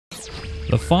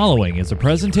The following is a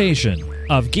presentation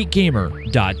of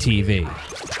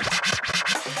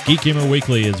GeekGamer.tv. Geek Gamer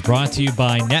Weekly is brought to you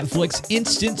by Netflix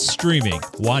Instant Streaming.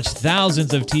 Watch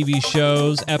thousands of TV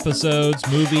shows, episodes,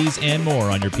 movies, and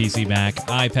more on your PC, Mac,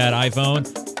 iPad, iPhone,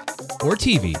 or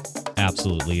TV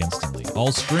absolutely instantly.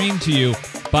 All streamed to you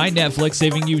by Netflix,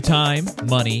 saving you time,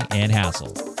 money, and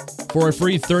hassle. For a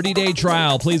free 30-day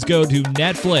trial, please go to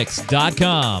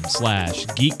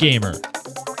netflix.com/geekgamer.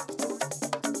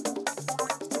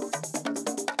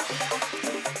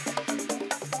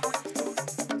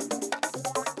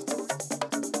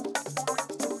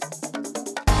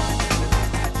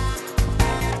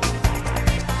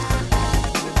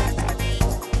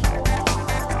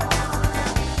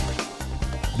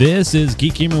 This is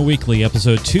Geek Gamer Weekly,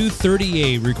 episode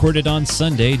 238, recorded on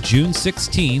Sunday, June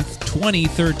 16th,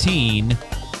 2013.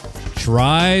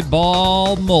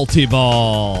 Tri-Ball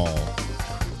Multiball.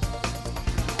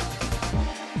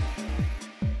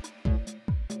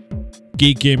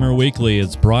 Geek Gamer Weekly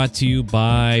is brought to you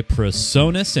by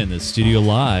Presonus and the Studio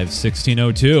Live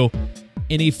 1602.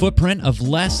 In a footprint of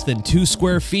less than 2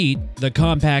 square feet, the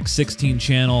compact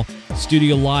 16-channel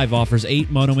Studio Live offers 8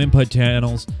 mono input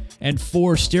channels and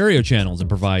 4 stereo channels and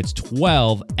provides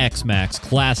 12 X-Max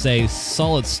Class A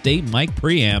solid-state mic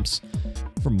preamps.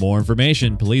 For more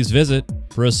information, please visit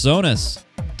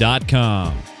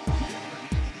Presonus.com.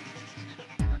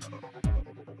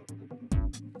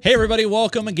 Hey everybody,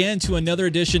 welcome again to another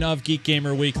edition of Geek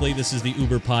Gamer Weekly. This is the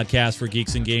Uber podcast for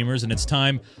geeks and gamers, and it's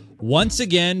time once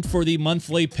again for the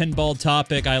monthly pinball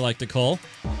topic I like to call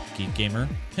Geek Gamer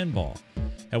Pinball.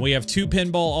 And we have 2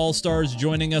 pinball all-stars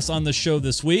joining us on the show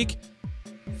this week.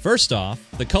 First off,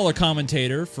 the color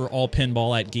commentator for all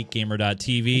pinball at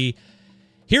geekgamer.tv.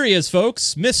 Here he is,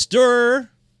 folks, Mr.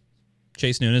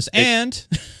 Chase Nunes and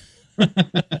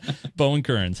Bowen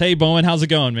Kerins. Hey, Bowen, how's it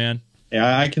going, man?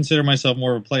 Yeah, I consider myself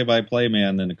more of a play-by-play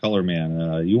man than a color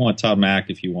man. You want Tom Mack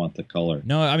if you want the color.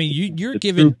 No, I mean, you're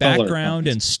giving background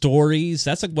and stories.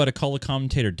 That's like what a color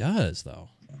commentator does, though.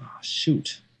 Oh,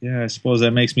 shoot. Yeah, I suppose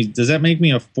that makes me... Does that make me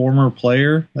a former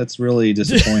player? That's really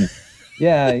disappointing.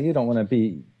 Yeah, you don't want to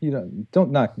be...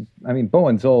 Don't knock... I mean,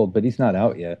 Bowen's old, but he's not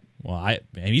out yet. Well,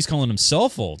 and he's calling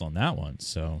himself old on that one,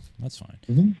 so that's fine.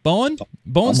 Mm-hmm.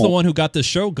 Bowen's the one who got the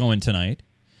show going tonight.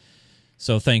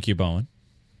 So thank you, Bowen.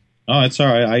 Oh, it's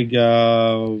all right.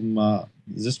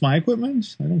 Is this my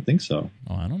equipment? I don't think so.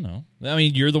 Oh, I don't know. I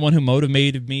mean, you're the one who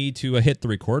motivated me to hit the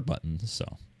record button,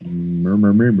 so...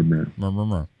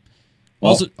 Murmur.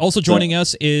 Also joining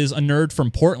us is a nerd from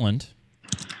Portland,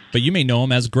 but you may know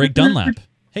him as Greg Dunlap.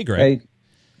 Hey, Greg. Hey,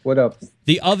 what up?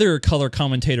 The other color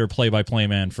commentator, play-by-play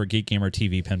man for Geek Gamer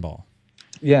TV Pinball.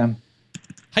 Yeah.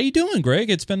 How you doing,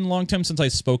 Greg? It's been a long time since I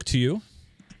spoke to you.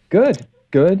 Good.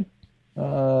 We have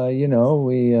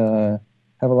a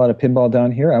lot of pinball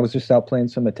down here. I was just out playing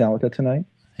some Metallica tonight.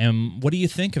 And what do you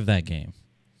think of that game?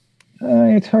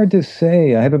 It's hard to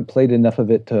say. I haven't played enough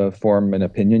of it to form an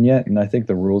opinion yet, and I think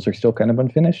the rules are still kind of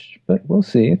unfinished, but we'll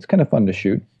see. It's kind of fun to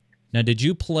shoot. Now, did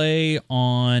you play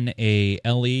on a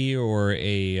LE or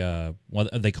a,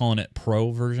 what are they calling it, Pro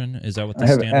version? Is that what the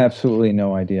standard? I have absolutely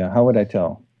no idea. How would I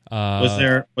tell? Was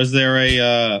there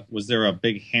a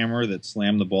big hammer that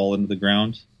slammed the ball into the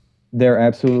ground? There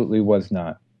absolutely was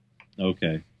not.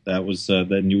 Okay. That was,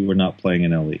 then you were not playing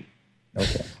an LE.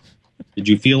 Okay. Did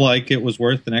you feel like it was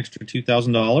worth an extra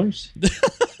 $2,000?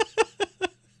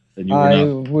 I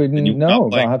wouldn't know.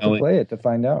 I'll have to play it to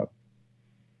find out.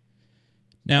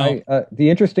 Now, the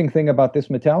interesting thing about this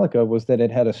Metallica was that it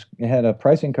had a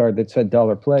pricing card that said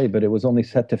 $1 play, but it was only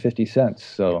set to 50 cents.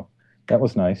 So that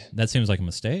was nice. That seems like a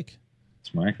mistake.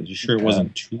 It's miraculous. You sure it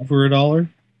wasn't 2 for $1?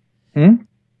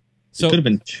 So, it could have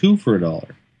been 2 for $1.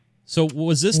 So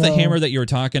was this the hammer that you were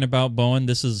talking about, Bowen?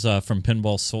 This is from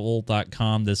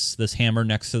pinballsoul.com. This hammer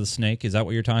next to the snake. Is that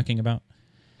what you're talking about?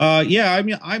 Yeah. I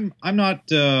mean, I'm not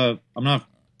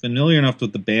familiar enough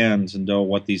with the bands and know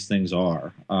what these things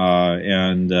are.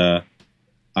 I've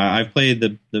played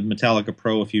the Metallica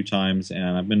Pro a few times,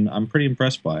 and I'm pretty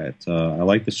impressed by it. I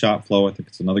like the shot flow. I think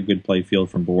it's another good play field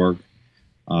from Borg,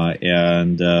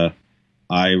 and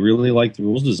I really like the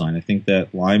rules design. I think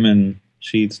that Lyman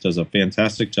Sheets does a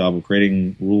fantastic job of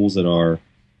creating rules that are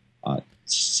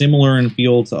similar in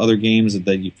feel to other games,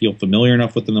 that you feel familiar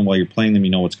enough with them, and while you're playing them, you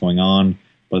know what's going on.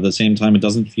 But at the same time, it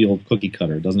doesn't feel cookie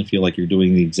cutter. It doesn't feel like you're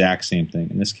doing the exact same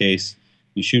thing. In this case,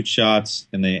 you shoot shots,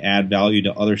 and they add value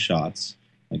to other shots.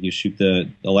 Like you shoot the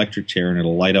electric chair, and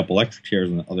it'll light up electric chairs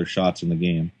and other shots in the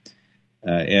game.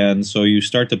 And so you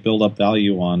start to build up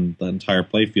value on the entire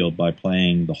playfield by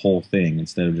playing the whole thing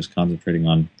instead of just concentrating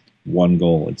on one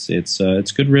goal. It's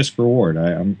good risk reward.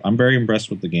 I'm very impressed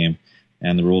with the game.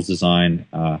 and the rules design,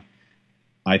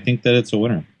 I think that it's a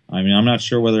winner. I mean, I'm not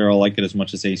sure whether I'll like it as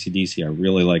much as AC/DC. I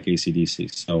really like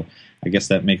AC/DC, so I guess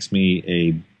that makes me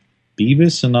a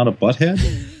Beavis and not a Butthead.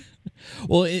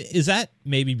 Well, is that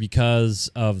maybe because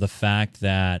of the fact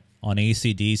that on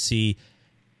AC/DC,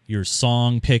 you're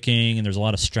song picking and there's a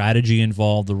lot of strategy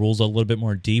involved, the rules are a little bit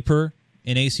more deeper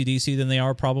in AC/DC than they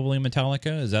are probably in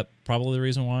Metallica? Is that probably the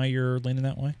reason why you're leaning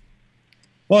that way?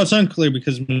 Well, it's unclear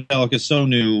because Metallica is so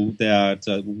new that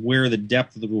where the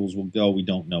depth of the rules will go, we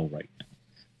don't know right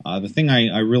now. The thing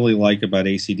I really like about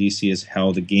AC/DC is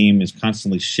how the game is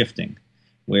constantly shifting,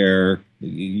 where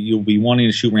you'll be wanting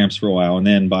to shoot ramps for a while, and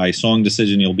then by song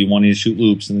decision, you'll be wanting to shoot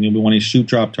loops, and then you'll be wanting to shoot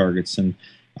drop targets. And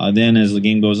then as the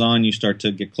game goes on, you start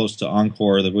to get close to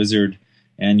Encore, the wizard,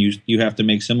 and you have to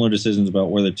make similar decisions about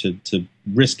whether to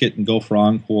risk it and go for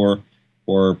Encore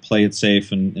or play it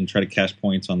safe and try to cash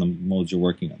points on the modes you're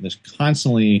working on. There's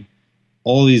constantly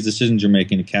all these decisions you're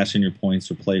making to cash in your points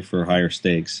or play for higher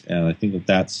stakes. And I think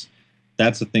that's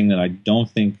the thing that I don't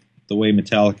think the way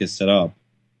Metallica is set up,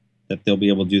 that they'll be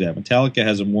able to do that. Metallica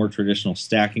has a more traditional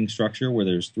stacking structure where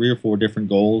there's 3 or 4 different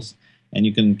goals, and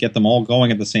you can get them all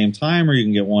going at the same time, or you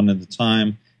can get one at a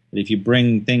time. But if you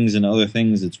bring things and other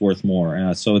things, it's worth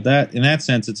more. So that in that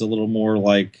sense, it's a little more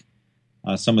like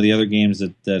some of the other games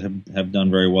that have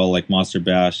done very well, like Monster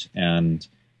Bash and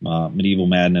Medieval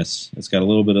Madness. It's got a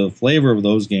little bit of the flavor of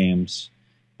those games,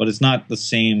 but it's not the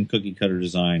same cookie-cutter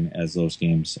design as those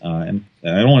games. And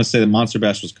I don't want to say that Monster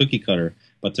Bash was cookie-cutter,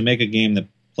 but to make a game that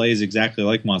plays exactly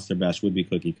like Monster Bash would be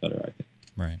cookie-cutter, I think.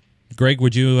 Right. Greg,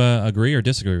 would you agree or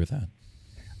disagree with that?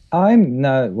 I'm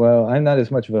not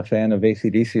as much of a fan of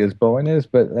AC/DC as Bowen is,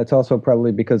 but that's also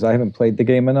probably because I haven't played the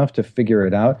game enough to figure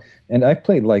it out. And I've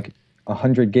played like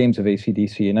 100 games of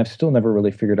AC/DC, and I've still never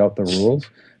really figured out the rules,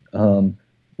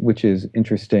 which is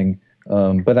interesting.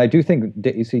 But I do think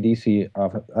AC/DC,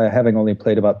 having only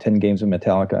played about 10 games of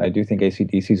Metallica, I do think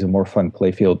AC/DC is a more fun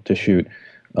playfield to shoot.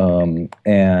 But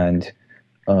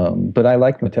I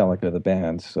like Metallica, the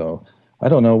band, so I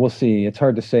don't know. We'll see. It's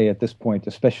hard to say at this point,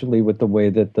 especially with the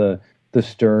way that the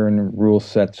Stern rule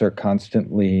sets are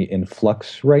constantly in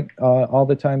flux all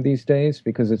the time these days,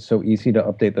 because it's so easy to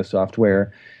update the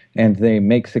software, and they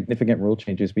make significant rule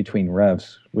changes between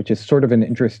revs, which is sort of an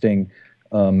interesting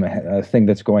thing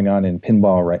that's going on in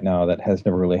pinball right now that has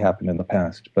never really happened in the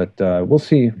past. But we'll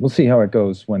see. We'll see how it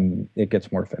goes when it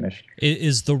gets more finished.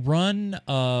 Is the run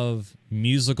of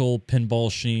musical pinball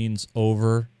machines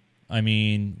over? I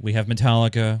mean, we have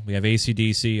Metallica, we have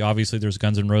AC/DC. Obviously, there's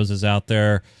Guns N' Roses out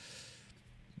there.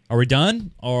 Are we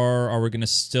done, or are we going to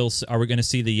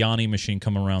see the Yanni machine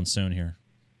come around soon here?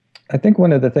 I think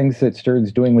one of the things that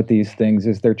Stern's doing with these things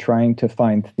is they're trying to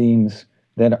find themes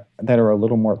that are a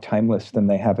little more timeless than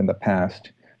they have in the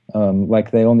past.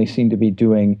 Like they only seem to be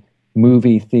doing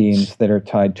movie themes that are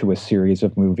tied to a series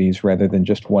of movies rather than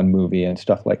just one movie and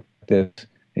stuff like this.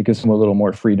 It gives them a little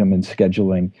more freedom in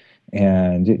scheduling,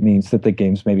 and it means that the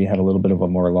games maybe had a little bit of a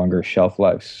more longer shelf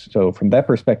life. So from that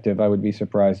perspective, I would be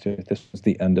surprised if this was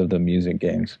the end of the music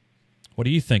games. What do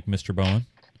you think, Mr. Bowen?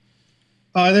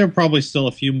 There are probably still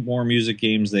a few more music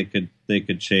games they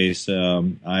could chase.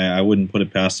 I wouldn't put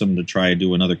it past them to try to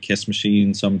do another Kiss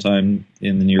machine sometime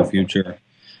in the near future.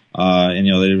 And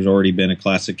there's already been a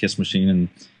classic Kiss machine, and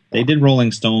they did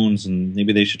Rolling Stones, and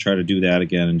maybe they should try to do that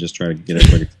again and just try to get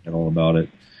everybody to get all about it.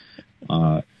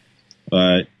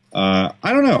 But I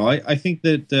don't know. I think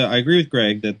that I agree with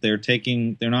Greg that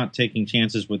they're not taking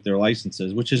chances with their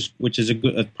licenses, which is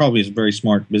probably a very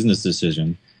smart business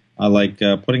decision. Like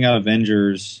putting out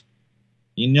Avengers,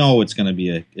 it's going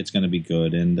to be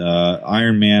good, and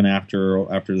Iron Man after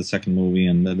the second movie,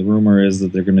 and the rumor is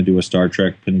that they're going to do a Star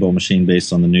Trek pinball machine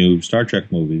based on the new Star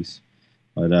Trek movies,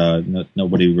 but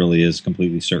nobody really is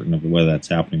completely certain of whether that's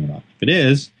happening or not. If it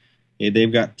is,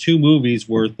 they've got 2 movies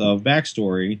worth of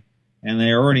backstory, and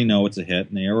they already know it's a hit,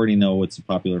 and they already know it's a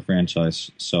popular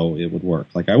franchise, so it would work.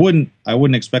 Like I wouldn't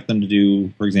expect them to do,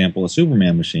 for example, a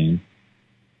Superman machine,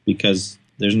 because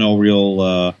there's no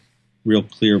real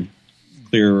clear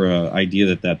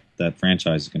idea that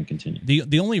franchise is going to continue.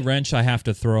 The only wrench I have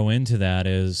to throw into that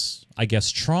is, I guess,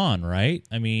 Tron, right?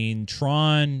 I mean,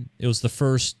 Tron, it was the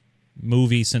first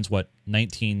movie since,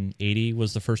 1980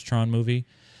 was the first Tron movie.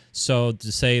 So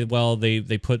to say, well, they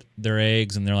put their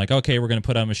eggs and they're like, okay, we're going to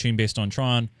put out a machine based on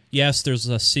Tron. Yes, there's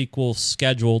a sequel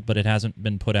scheduled, but it hasn't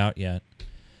been put out yet.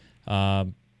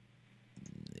 Does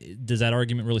that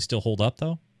argument really still hold up,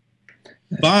 though?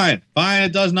 Fine,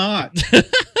 it does not.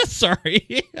 Sorry.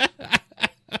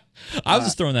 I was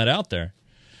just throwing that out there.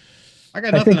 I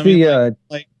got nothing. I mean,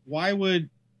 why would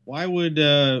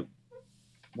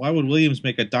Williams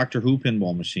make a Doctor Who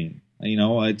pinball machine? You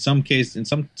know, in some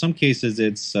cases,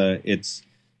 it's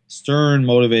Stern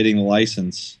motivating the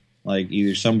license. Like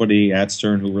either somebody at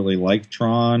Stern who really liked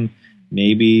Tron,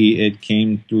 maybe it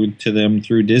came through to them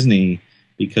through Disney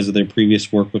because of their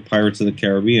previous work with Pirates of the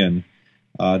Caribbean.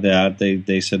 That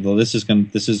they said, well, this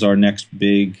is our next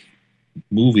big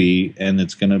movie, and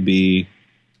it's gonna be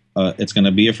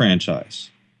a franchise.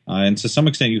 And to some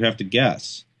extent, you have to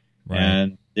guess. Right.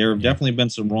 And there have definitely been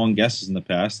some wrong guesses in the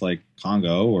past, like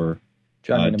Congo or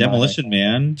Demolition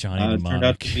Man. Turned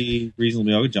out to be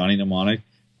reasonably okay. Johnny Mnemonic,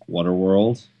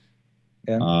 Waterworld,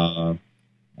 Under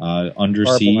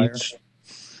Siege.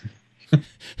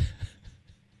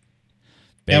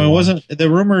 Yeah, it wasn't. The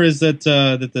rumor is that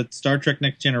the Star Trek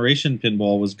Next Generation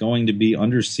pinball was going to be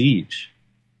Under Siege.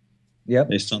 Yep.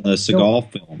 Based on the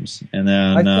Seagal films, and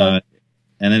then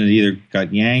it either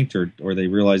got yanked or they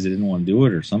realized they didn't want to do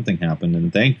it, or something happened.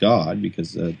 And thank God,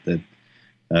 because I think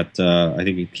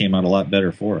it came out a lot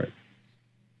better for it.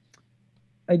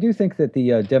 I do think that the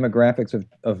demographics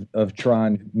of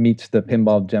Tron meets the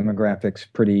pinball demographics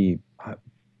pretty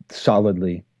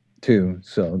solidly too,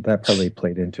 so that probably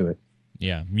played into it.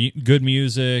 Yeah, good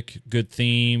music, good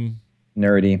theme,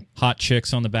 nerdy, hot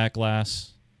chicks on the back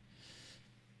glass.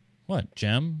 What,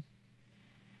 Gem?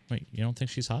 Wait, you don't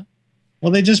think she's hot?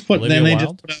 Well, they just put out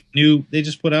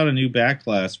a new back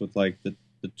glass with like the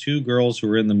two girls who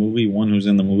were in the movie. One who's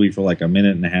in the movie for like a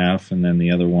minute and a half, and then the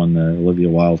other one, the Olivia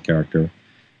Wilde character.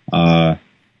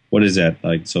 What is that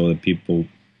like? So that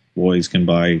boys can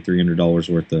buy $300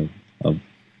 worth of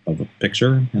a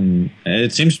picture, and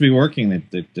it seems to be working.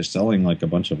 They're selling like a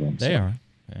bunch of them. They are.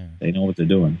 Yeah. They know what they're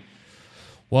doing.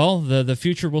 Well, the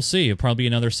future we'll see. It'll probably be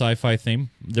another sci-fi theme.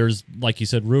 There's, like you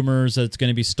said, rumors that it's going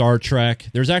to be Star Trek.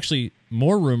 There's actually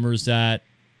more rumors that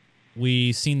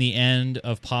we've seen the end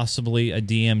of possibly a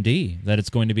DMD, that it's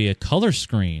going to be a color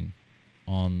screen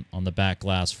on the back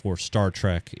glass for Star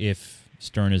Trek if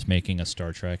Stern is making a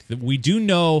Star Trek. We do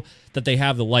know that they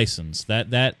have the license.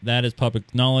 That is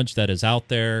public knowledge. That is out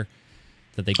there.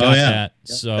 That they got that.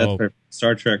 Yeah. So that's their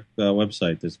Star Trek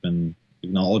website. There's been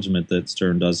acknowledgement that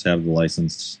Stern does have the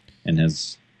license and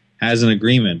has an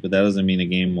agreement, but that doesn't mean a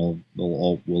game will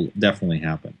definitely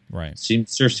happen. Right.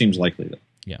 Sure seems likely though.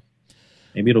 Yeah.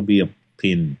 Maybe it'll be a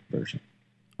pin version.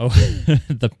 Oh,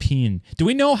 the pin. Do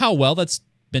we know how well that's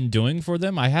been doing for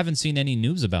them? I haven't seen any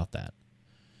news about that.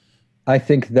 I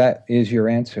think that is your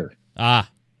answer.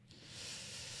 Ah.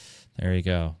 There you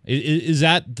go. Is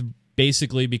that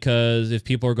basically because if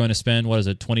people are going to spend, what is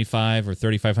it, $2,500 or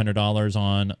 $3,500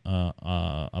 on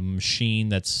a machine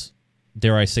that's,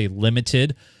 dare I say,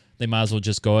 limited, they might as well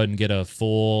just go ahead and get a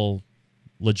full,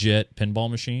 legit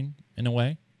pinball machine in a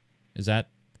way? Is that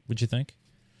what you think?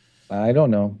 I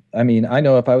don't know. I mean, I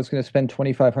know if I was going to spend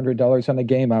 $2,500 on a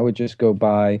game, I would just go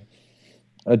buy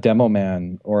a Demo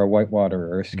Man or a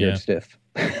Whitewater or a Scared Stiff.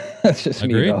 That's just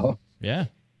me, though. Yeah.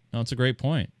 No, it's a great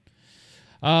point.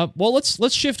 Well,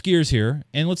 let's shift gears here,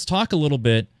 and let's talk a little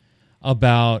bit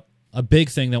about a big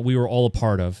thing that we were all a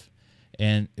part of,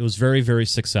 and it was very, very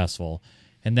successful,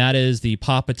 and that is the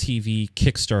Papa TV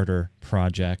Kickstarter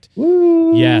project.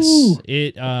 Woo! Yes,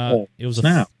 it was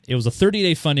a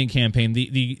 30-day funding campaign.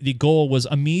 The goal was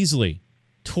a measly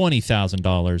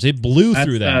 $20,000. It blew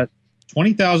through that.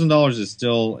 $20,000 is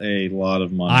still a lot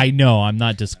of money. I know. I'm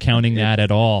not discounting that at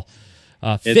all.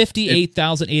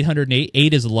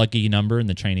 58,808 is a lucky number in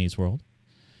the Chinese world.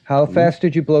 How fast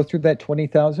did you blow through that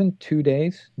 20,000? 2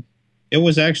 days? It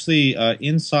was actually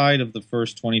inside of the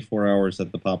first 24 hours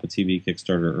that the Papa TV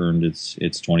Kickstarter earned its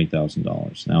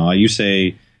 $20,000. Now, you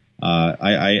say,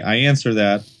 I answer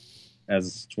that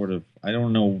as sort of, I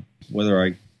don't know whether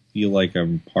I feel like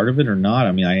I'm part of it or not.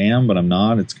 I mean, I am, but I'm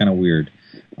not. It's kind of weird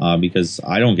because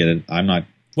I don't get it. I'm not.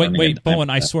 Wait, Bowen,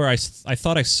 I swear I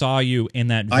thought I saw you in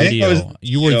that video.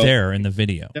 You were there in the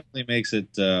video. Definitely makes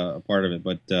it a part of it,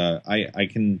 but I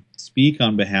can speak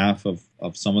on behalf of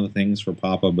some of the things for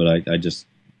Papa, but I just...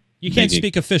 You can't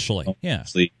speak officially. Yeah.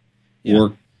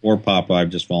 Work for Papa. I've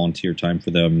just volunteered time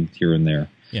for them here and there.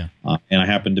 Yeah. And I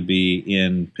happened to be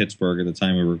in Pittsburgh at the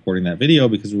time we were recording that video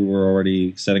because we were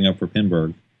already setting up for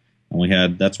Pinburgh.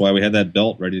 And that's why we had that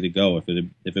belt ready to go.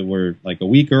 If it were like a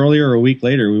week earlier or a week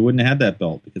later, we wouldn't have had that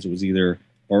belt because it was either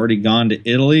already gone to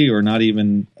Italy or not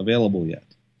even available yet.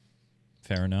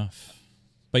 Fair enough.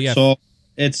 But yeah, so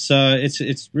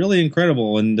it's really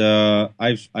incredible, and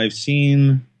I've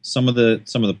seen some of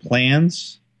the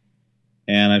plans,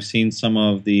 and I've seen some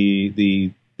of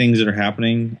the things that are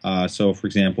happening. So, for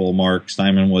example, Mark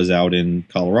Steinman was out in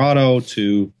Colorado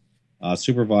to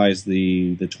supervised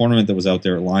the tournament that was out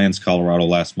there at Lions, Colorado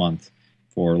last month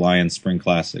for Lions Spring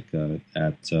Classic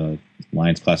at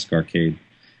Lions Classic Arcade.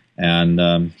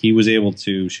 And he was able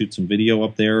to shoot some video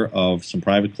up there of some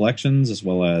private collections as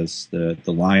well as the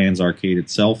Lions arcade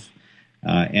itself.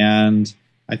 And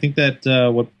I think that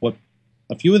what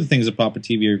a few of the things that Papa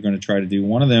TV are going to try to do,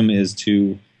 one of them is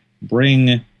to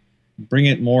bring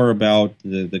it more about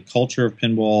the culture of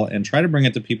pinball and try to bring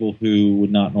it to people who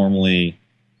would not normally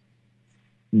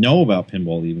know about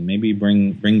pinball. Even maybe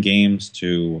bring games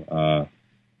to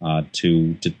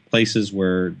places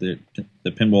where the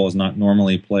pinball is not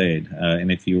normally played.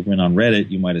 And if you've been on Reddit,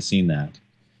 you might have seen that.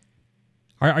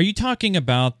 Are you talking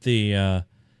about the?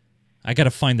 I got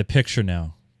to find the picture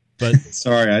now. But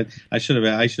sorry, I should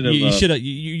have. You should have.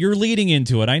 You're leading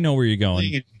into it. I know where you're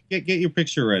going. Get your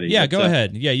picture ready. Yeah, go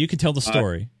ahead. Yeah, you can tell the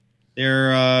story.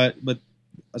 But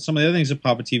some of the other things that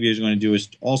Papa TV is going to do is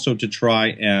also to try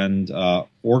and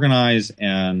organize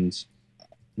and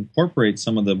incorporate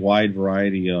some of the wide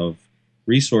variety of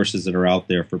resources that are out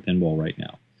there for pinball right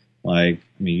now. Like,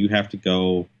 I mean, you have to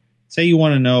go. Say you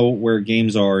want to know where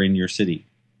games are in your city.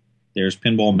 There's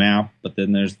Pinball Map, but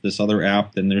then there's this other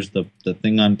app. Then there's the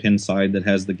thing on Pinside that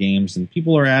has the games, and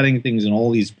people are adding things in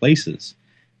all these places.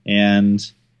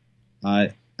 And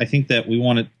I think that we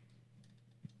want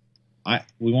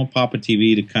Papa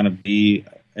TV to kind of be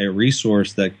a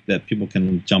resource that people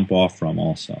can jump off from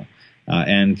also,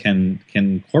 and can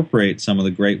incorporate some of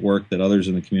the great work that others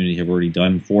in the community have already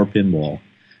done for pinball,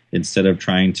 instead of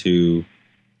trying to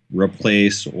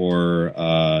replace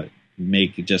or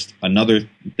make just another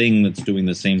thing that's doing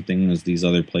the same thing as these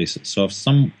other places. So if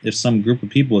some group of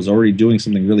people is already doing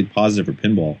something really positive for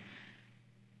pinball,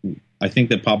 I think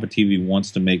that Papa TV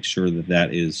wants to make sure that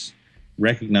that is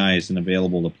recognized and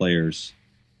available to players,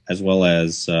 as well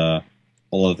as all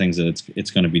of the things that it's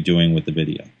going to be doing with the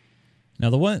video. Now,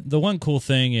 the one cool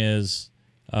thing is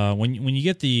when you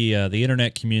get the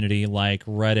internet community like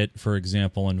Reddit, for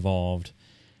example, involved,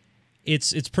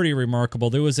 it's pretty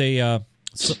remarkable. There was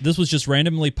this was just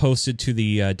randomly posted to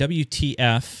the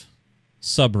WTF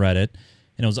subreddit,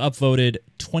 and it was upvoted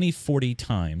 2040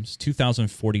 times,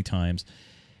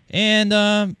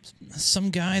 and some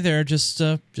guy there just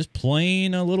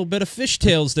playing a little bit of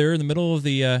fishtails there in the middle of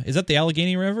the is that the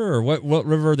Allegheny River, or what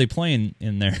river are they playing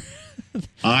in there?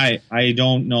 I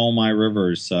don't know my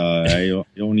rivers. I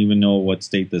don't even know what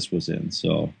state this was in.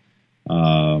 So,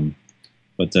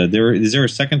 but is there a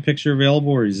second picture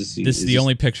available, or is this the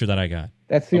only picture that I got?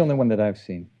 That's the only one that I've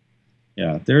seen.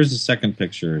 Yeah, there's a second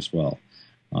picture as well,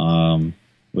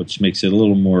 which makes it a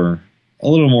little more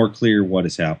clear what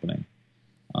is happening.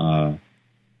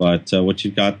 But what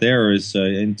you've got there is,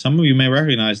 and some of you may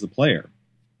recognize the player.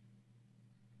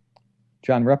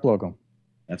 John Replogo.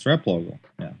 That's Replogo,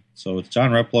 yeah. So it's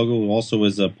John Replogo, who also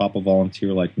is a Papa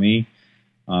volunteer like me,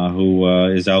 who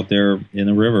is out there in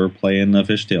the river playing the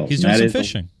fishtails. He's doing some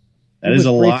fishing. That is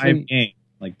a live game.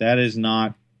 Like, that is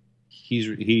not.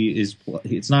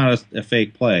 It's not a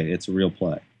fake play. It's a real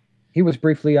play. He was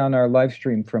briefly on our live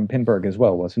stream from Pinburg as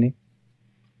well, wasn't he?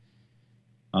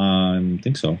 I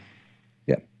think so.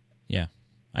 Yeah,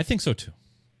 I think so too.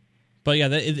 But yeah,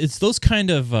 it's those kind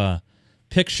of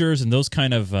pictures and those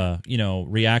kind of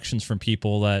reactions from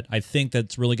people that I think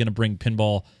that's really going to bring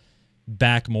pinball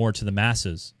back more to the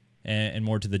masses and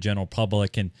more to the general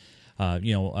public. And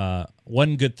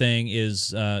one good thing is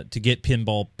to get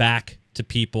pinball back to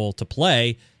people to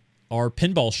play are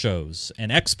pinball shows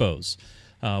and expos.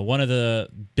 One of the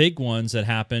big ones that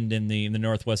happened in the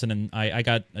Northwest, and I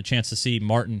got a chance to see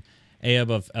Martin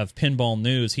Aab of Pinball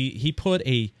News. He put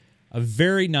a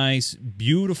very nice,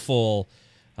 beautiful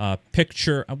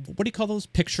picture. What do you call those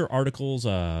picture articles?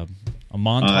 A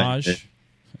montage,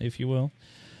 if you will,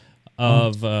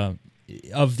 of the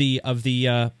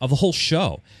whole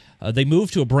show. They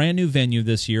moved to a brand new venue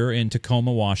this year in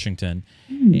Tacoma, Washington,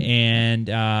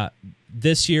 and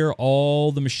this year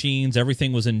all the machines,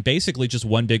 everything was in basically just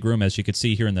one big room, as you could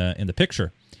see here in the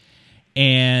picture.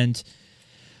 And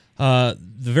the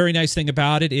very nice thing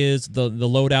about it is the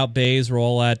loadout bays were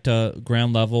all at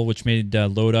ground level, which made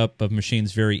load up of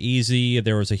machines very easy.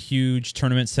 There was a huge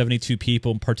tournament. 72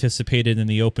 people participated in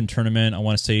the open tournament. I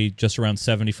want to say just around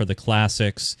 70 for the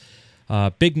classics.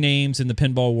 Big names in the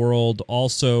pinball world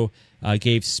also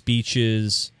gave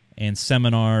speeches and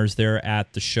seminars there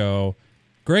at the show.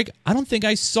 Greg, I don't think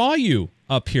I saw you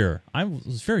up here. I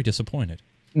was very disappointed.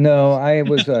 No, I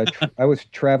was I was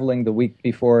traveling the week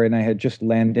before, and I had just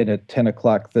landed at 10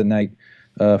 o'clock the night,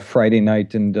 Friday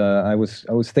night, and I was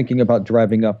thinking about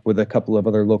driving up with a couple of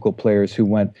other local players who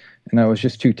went, and I was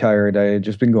just too tired. I had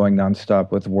just been going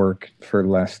nonstop with work for the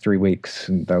last 3 weeks,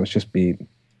 and I was just beat.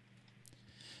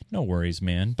 No worries,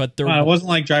 man. But it wasn't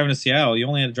like driving to Seattle. You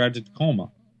only had to drive to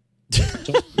Tacoma.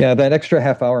 Yeah, that extra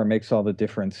half hour makes all the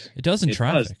difference. It does in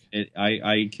traffic.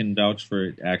 I can vouch for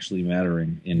it actually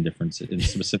mattering in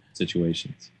specific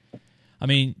situations. I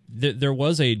mean, there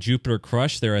was a Jupiter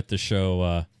Crush there at the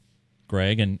show,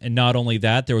 Greg, and not only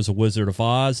that, there was a Wizard of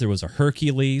Oz, there was a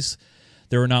Hercules.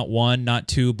 There were not one, not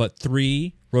two, but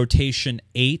 3 Rotation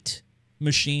 8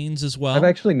 machines as well. I've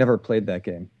actually never played that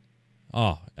game.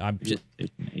 Oh, I'm just.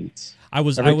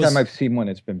 Every time I've seen one,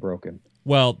 it's been broken.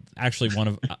 Well, actually, one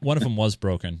of them was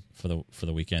broken for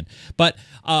the weekend. But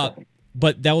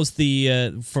that was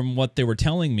from what they were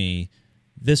telling me,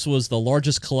 this was the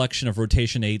largest collection of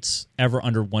Rotation 8s ever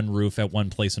under one roof at one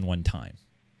place in one time.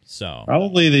 So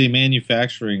probably the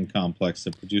manufacturing complex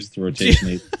that produced the Rotation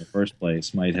 8 in the first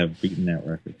place might have beaten that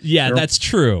record. Yeah, that's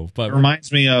true. But it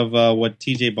reminds me of what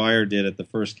TJ Byer did at the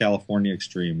first California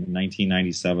Extreme in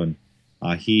 1997.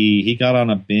 He got on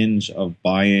a binge of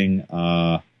buying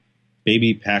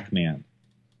Baby Pac-Man,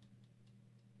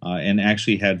 and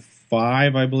actually had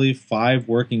 5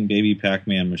 working Baby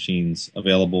Pac-Man machines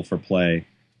available for play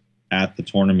at the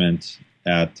tournament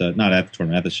at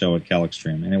the show at Cal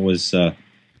Extreme, and it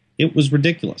was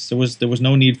ridiculous. There was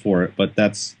no need for it, but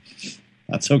that's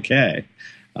okay.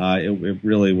 It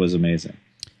really was amazing.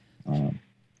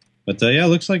 But yeah, it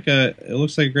looks like a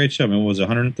great show. I mean, it was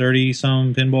 130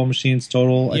 some pinball machines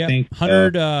total. Yeah, I think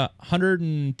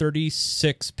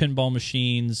 136 pinball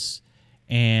machines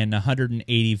and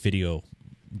 180 video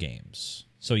games.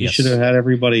 So yes, you should have had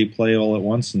everybody play all at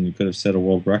once, and you could have set a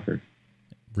world record.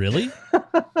 Really?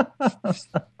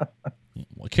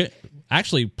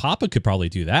 Actually, Papa could probably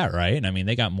do that, right? I mean,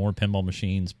 they got more pinball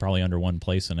machines probably under one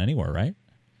place than anywhere, right?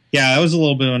 Yeah, that was a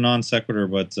little bit of a non sequitur,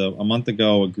 but a month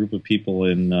ago, a group of people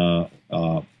in the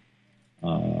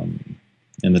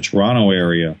Toronto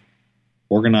area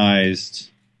organized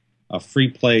a free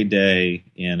play day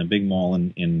in a big mall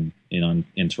in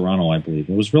Toronto, I believe.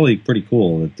 It was really pretty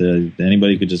cool that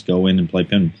anybody could just go in and play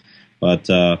pin. But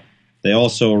they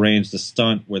also arranged a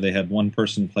stunt where they had one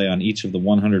person play on each of the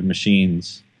 100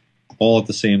 machines all at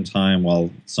the same time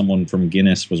while someone from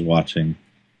Guinness was watching,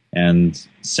 and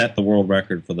set the world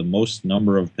record for the most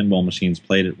number of pinball machines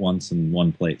played at once in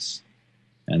one place.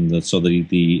 And so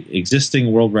the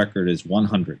existing world record is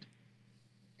 100.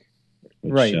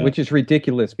 Which is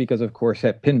ridiculous because, of course,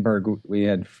 at Pinburg we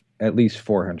had at least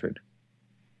 400.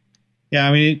 Yeah,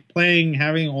 I mean,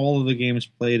 having all of the games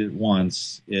played at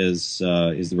once is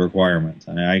the requirement.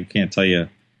 I can't tell you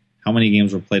how many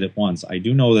games were played at once. I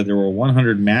do know that there were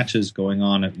 100 matches going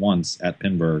on at once at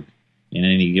Pinburg in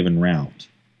any given round.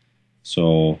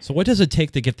 So what does it take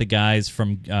to get the guys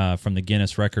from the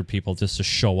Guinness record people just to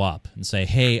show up and say,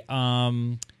 "Hey,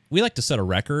 we like to set a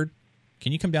record.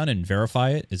 Can you come down and verify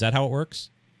it?" Is that how it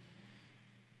works?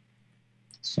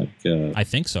 It's like I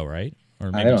think so, right?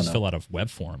 Or maybe just fill out a web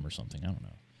form or something. I don't know.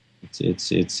 It's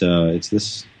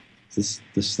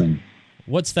this thing.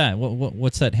 What's that?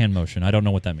 What's that hand motion? I don't know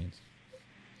what that means.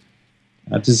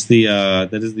 That is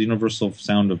the universal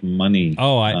sound of money.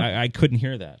 Oh, I couldn't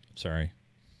hear that. Sorry.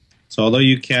 So although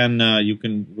you can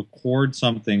record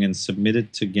something and submit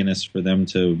it to Guinness for them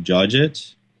to judge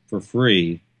it for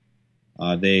free,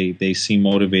 they seem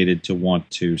motivated to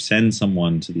want to send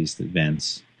someone to these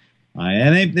events,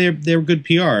 and they're good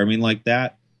PR. I mean, like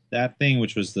that thing,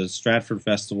 which was the Stratford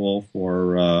Festival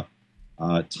for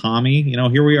Tommy. You know,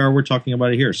 here we are. We're talking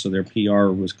about it here. So their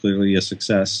PR was clearly a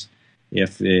success.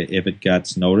 If it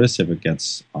gets noticed, if it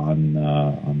gets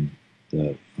on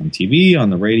TV, on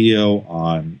the radio,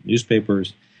 on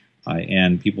newspapers,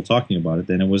 and people talking about it,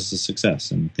 then it was a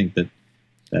success. And I think that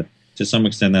to some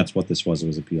extent that's what this was. It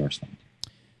was a PR stunt.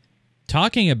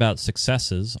 Talking about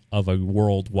successes of a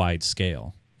worldwide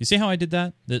scale, you see how I did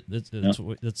that? That's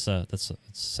a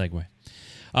segue.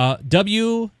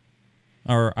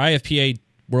 IFPA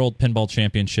World Pinball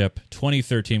Championship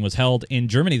 2013 was held in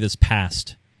Germany this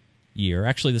past year,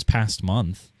 actually this past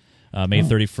month, May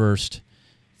 31st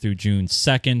through June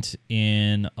 2nd,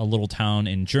 in a little town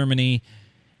in Germany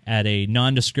at a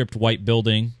nondescript white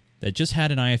building that just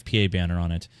had an IFPA banner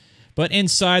on it. But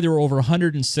inside there were over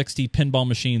 160 pinball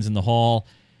machines in the hall.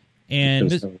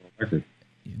 And is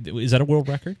that a world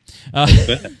record?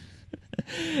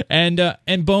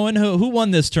 And Bowen, who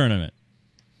won this tournament?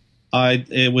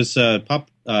 It was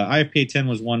IFPA 10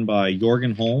 was won by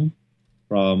Jorgen Holm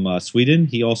from Sweden.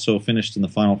 He also finished in the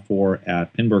Final Four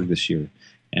at Pinburg this year.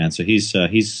 And so he's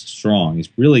strong. He's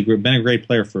really been a great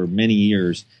player for many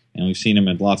years, and we've seen him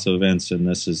at lots of events. And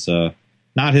this is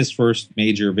not his first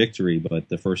major victory, but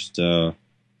the first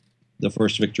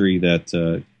victory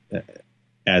that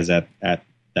as at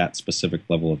that specific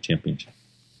level of championship.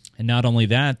 And not only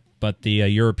that, but the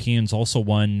Europeans also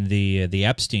won the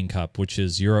Epstein Cup, which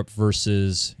is Europe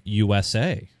versus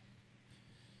USA.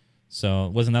 So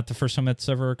wasn't that the first time that's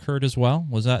ever occurred as well?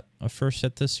 Was that a first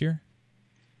at this year?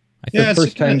 The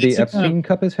first time the Epstein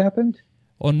Cup has happened?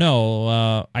 Oh,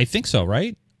 no. I think so,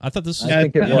 right? I thought this was... Yeah,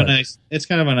 it's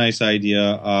kind of a nice idea.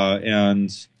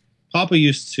 And Papa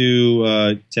used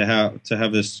to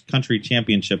have this country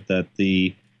championship that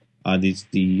the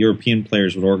European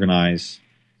players would organize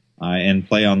and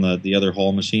play on the other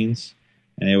hall machines.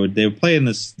 And they would play in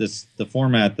the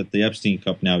format that the Epstein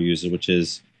Cup now uses, which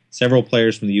is several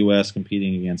players from the U.S.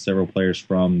 competing against several players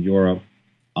from Europe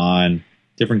on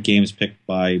different games picked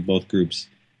by both groups.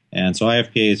 And so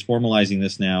IFPA is formalizing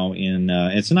this now.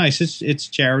 It's nice. It's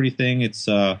a charity thing.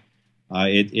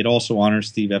 It also honors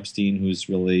Steve Epstein, who's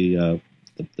really the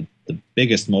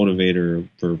biggest motivator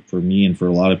for me and for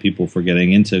a lot of people for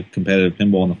getting into competitive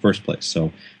pinball in the first place.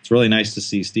 So it's really nice to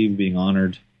see Steve being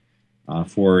honored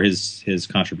for his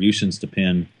contributions to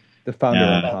pin. The founder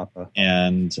of Papa.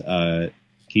 And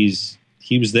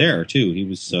he was there too. He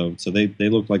was so they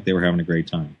looked like they were having a great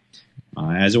time.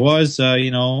 As it was,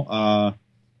 go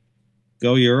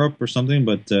Europe or something,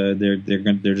 but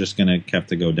they're just gonna have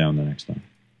to go down the next time.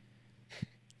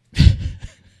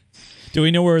 Do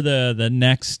we know where the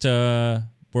next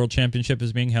World Championship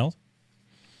is being held?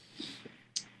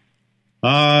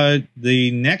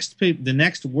 The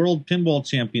next World Pinball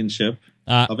Championship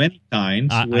of any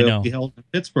kind will be held in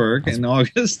Pittsburgh in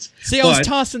August. See, I was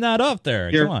tossing that up there.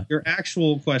 Come on. Your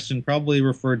actual question probably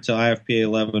referred to IFPA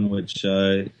 11, which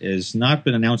has not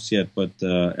been announced yet, but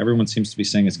everyone seems to be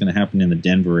saying it's going to happen in the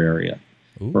Denver area.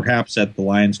 Ooh. Perhaps at the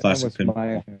Lions Classic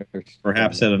Pinball.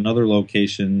 Perhaps at another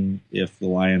location if the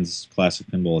Lions Classic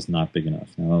Pinball is not big enough.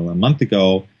 Now, a month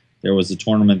ago, there was a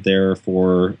tournament there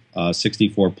for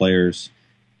 64 players,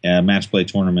 a match play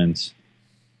tournament.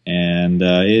 And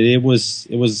it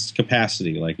was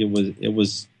capacity. Like it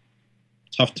was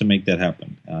tough to make that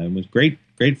happen. It was great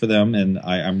for them, and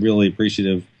I'm really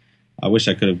appreciative. I wish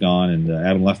I could have gone. And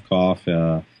Adam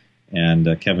Lefkoff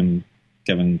and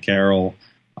Kevin Carroll,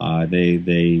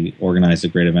 they organized a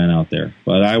great event out there.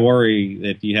 But I worry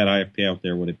that if you had IFP out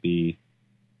there, would it be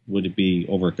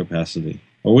over capacity,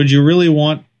 or would you really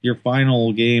want your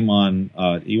final game on?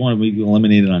 You want to be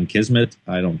eliminated on Kismet?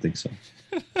 I don't think so.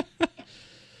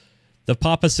 The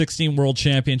Papa 16 World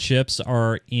Championships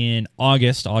are in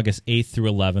August 8th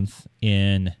through 11th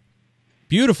in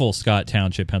beautiful Scott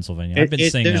Township, Pennsylvania. I've been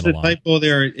saying that a lot. There's a typo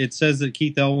there. It says that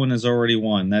Keith Elwin has already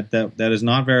won. That is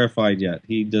not verified yet.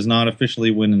 He does not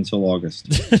officially win until August.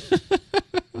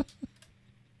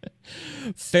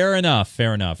 Fair enough.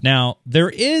 Now,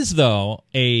 there is, though,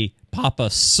 a Papa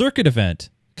Circuit event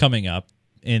coming up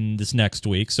in this next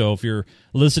week. So if you're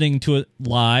listening to it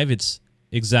live, it's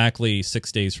exactly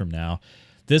 6 days from now.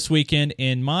 This weekend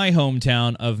in my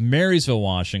hometown of Marysville,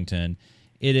 Washington,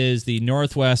 it is the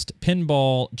Northwest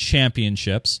Pinball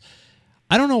Championships.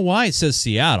 I don't know why it says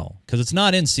Seattle, because it's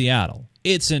not in Seattle.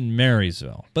 It's in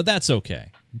Marysville, but that's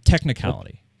okay.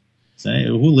 Technicality. Say,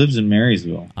 who lives in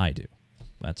Marysville? I do.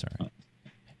 That's all right.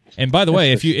 And by the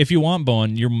way, if you want,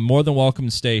 Bowen, you're more than welcome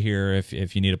to stay here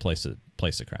if you need a place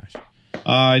to crash.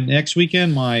 Next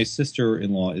weekend, my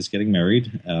sister-in-law is getting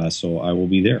married, so I will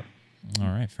be there. All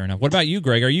right, fair enough. What about you,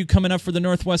 Greg? Are you coming up for the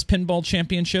Northwest Pinball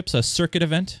Championships, a circuit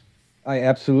event? I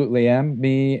absolutely am.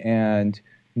 Me and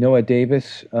Noah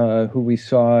Davis, who we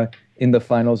saw in the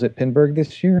finals at Pinburg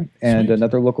this year, and Sweet.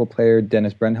 Another local player,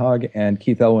 Dennis Brenhag, and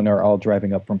Keith Elwin are all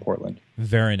driving up from Portland.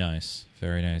 Very nice.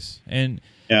 Very nice. And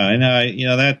yeah, and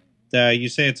that you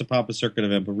say it's a Papa Circuit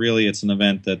event, but really it's an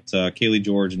event that Kaylee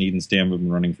George and Eden Stam have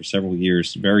been running for several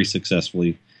years, very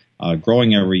successfully,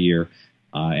 growing every year,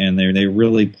 and they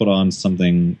really put on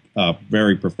something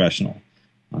very professional.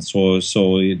 So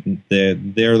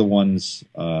they're the ones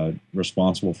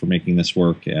responsible for making this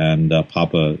work, and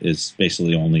Papa is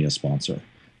basically only a sponsor.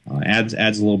 Adds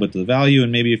a little bit to the value,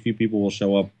 and maybe a few people will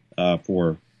show up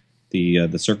for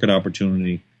the circuit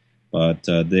opportunity. But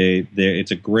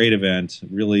it's a great event,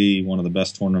 really one of the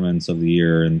best tournaments of the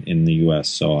year in the U.S.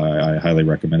 So I highly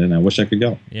recommend it, and I wish I could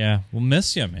go. Yeah, we'll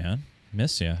miss you, man.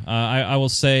 Miss you. I will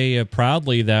say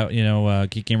proudly that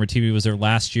Geek Gamer TV was there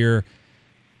last year.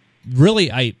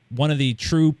 Really, one of the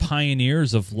true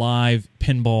pioneers of live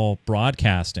pinball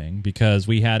broadcasting, because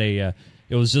we had it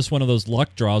was just one of those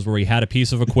luck draws where we had a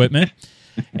piece of equipment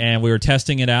and we were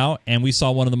testing it out, and we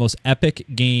saw one of the most epic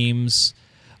games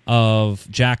of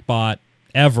Jackpot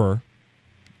ever,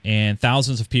 and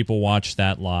thousands of people watched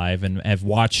that live and have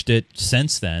watched it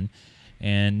since then.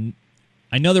 And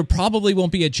I know there probably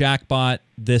won't be a Jackpot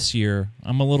this year.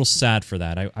 I'm a little sad for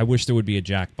that. I wish there would be a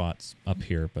Jackpot up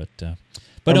here, but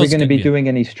Are we going to be doing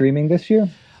any streaming this year?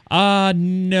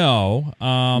 No.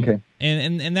 Okay.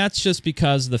 And that's just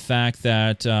because of the fact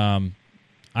that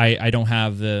I don't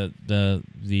have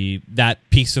that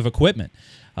piece of equipment.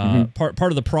 Part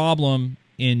of the problem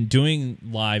in doing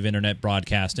live internet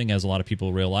broadcasting, as a lot of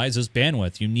people realize, is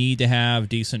bandwidth. You need to have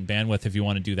decent bandwidth if you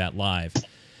want to do that live.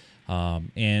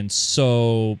 And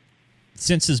so,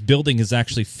 since this building is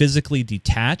actually physically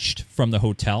detached from the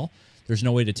hotel, there's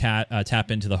no way to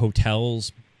tap into the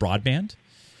hotel's broadband.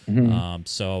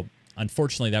 So,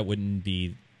 unfortunately, that wouldn't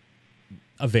be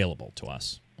available to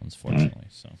us, unfortunately.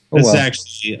 So, this is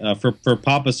actually for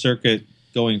Papa Circuit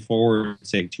going forward,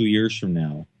 say 2 years from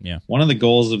now. Yeah. One of the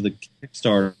goals of the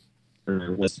Kickstarter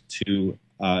was to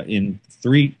in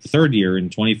third year in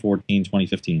 2014,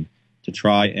 2015, to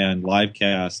try and live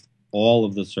cast all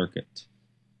of the circuit,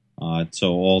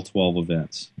 so all 12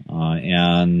 events,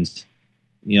 and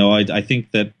I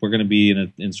think that we're going to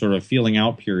be in sort of feeling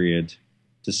out period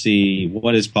to see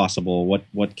what is possible,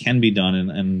 what can be done,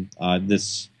 and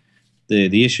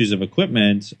the issues of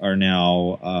equipment are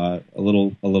now a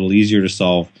little easier to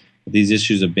solve. But these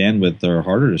issues of bandwidth are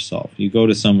harder to solve. You go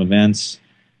to some events,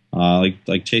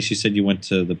 like Chase, you said you went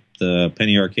to the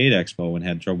Penny Arcade Expo and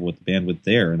had trouble with the bandwidth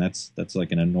there, and that's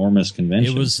like an enormous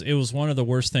convention. It was one of the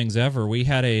worst things ever. We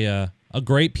had a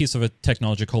great piece of a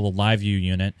technology called the LiveView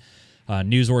unit.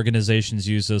 News organizations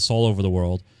use this all over the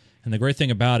world. And the great thing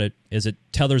about it is it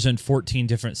tethers in 14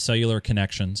 different cellular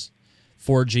connections,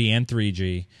 4G and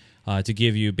 3G, to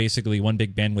give you basically one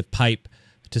big bandwidth pipe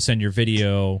to send your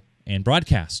video and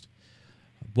broadcast.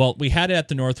 Well, we had it at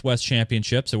the Northwest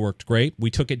Championships. It worked great. We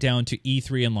took it down to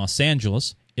E3 in Los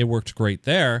Angeles. It worked great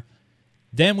there.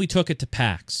 Then we took it to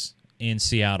PAX in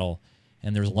Seattle.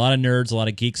 And there's a lot of nerds, a lot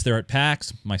of geeks there at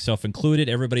PAX, myself included.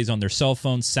 Everybody's on their cell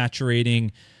phones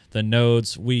saturating the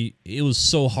nodes. It was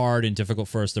so hard and difficult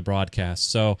for us to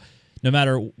broadcast. So no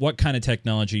matter what kind of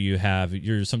technology you have,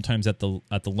 you're sometimes at the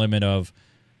limit of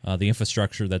the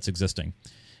infrastructure that's existing.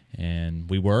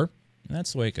 And and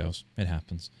that's the way it goes. It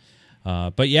happens.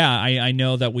 But yeah, I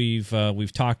know that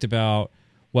we've talked about,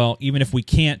 well, even if we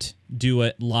can't do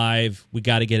it live, we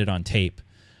got to get it on tape.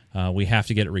 We have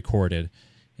to get it recorded.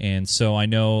 And so I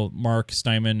know Mark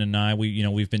Steinman and I,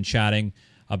 we've been chatting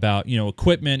about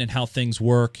equipment and how things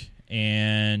work.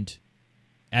 And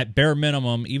at bare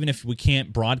minimum, even if we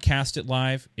can't broadcast it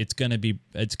live, it's gonna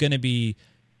be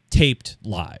taped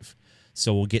live.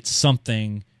 So we'll get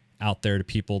something out there to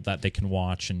people that they can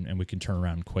watch and we can turn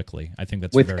around quickly. I think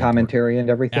that's with very commentary important. And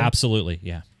everything. Absolutely,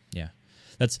 yeah.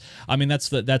 That's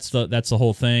the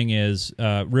whole thing. Is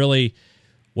really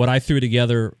what I threw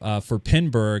together for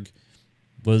Pinburg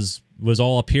was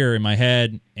all up here in my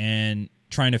head and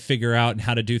trying to figure out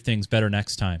how to do things better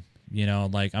next time.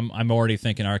 Like I'm already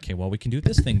thinking, okay, well, we can do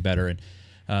this thing better.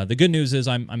 And the good news is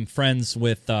I'm friends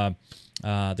with the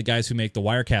guys who make the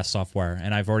Wirecast software,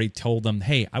 and I've already told them,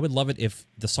 hey, I would love it if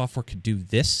the software could do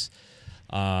this.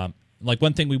 Like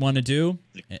one thing we want to do,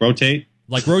 rotate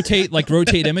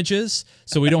images,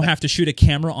 so we don't have to shoot a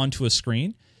camera onto a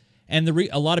screen. And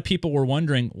a lot of people were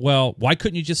wondering, well, why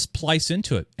couldn't you just splice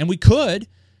into it? And we could,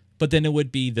 but then it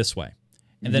would be this way.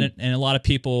 And then a lot of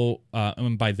people,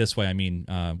 and by this way I mean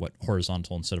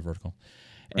horizontal instead of vertical.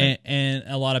 Right. And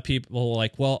a lot of people were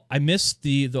like, well, I miss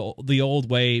the old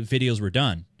way videos were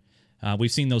done.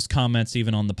 We've seen those comments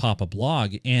even on the Papa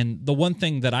blog. And the one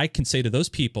thing that I can say to those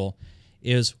people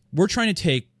is we're trying to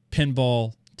take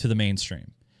pinball to the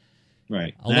mainstream.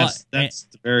 Right. That's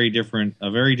a very different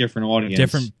audience.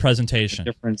 Different presentation.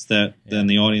 Difference than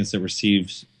the audience that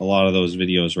receives a lot of those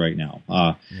videos right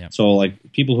now. So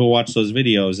like people who watch those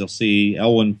videos, they'll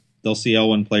see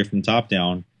Elwin play from top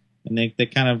down, and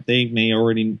they may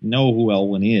already know who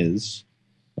Elwin is.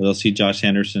 Or they'll see Josh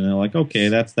Henderson and they're like, okay,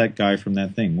 that's that guy from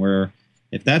that thing. Where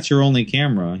if that's your only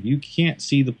camera, you can't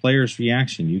see the player's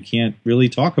reaction. You can't really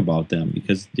talk about them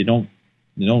because you don't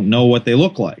know what they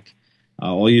look like.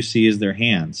 All you see is their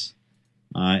hands,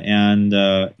 and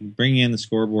bring in the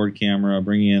scoreboard camera,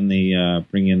 bring in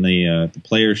the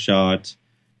player shot,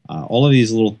 all of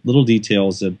these little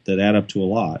details that add up to a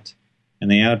lot, and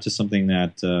they add up to something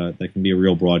that can be a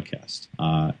real broadcast.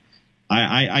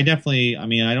 I definitely,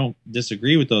 I don't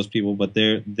disagree with those people, but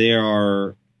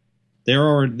they're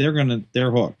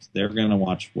hooked. They're gonna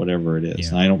watch whatever it is.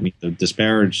 Yeah. And I don't mean to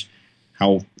disparage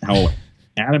how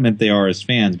adamant they are as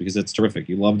fans, because it's terrific.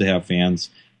 You love to have fans,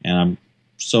 and I'm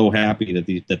so happy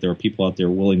that there are people out there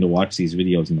willing to watch these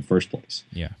videos in the first place.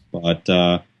 Yeah. But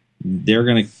they're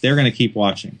gonna keep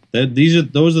watching.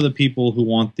 Those are the people who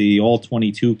want the all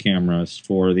 22 cameras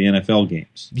for the NFL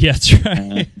games. Yeah, that's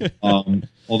right.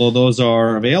 Although those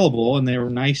are available and they're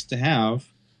nice to have,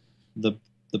 the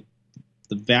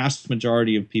the vast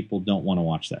majority of people don't want to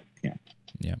watch that camp.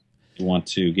 Yeah, they want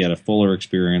to get a fuller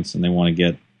experience, and they want to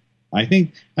get. I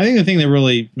think the thing that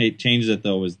really changes it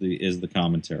though is the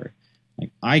commentary.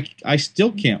 Like I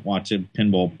still can't watch a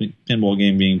pinball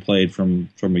game being played from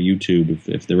a YouTube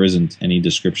if there isn't any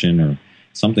description or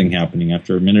something happening.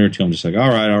 After a minute or two, I'm just like, all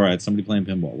right, somebody playing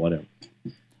pinball, whatever.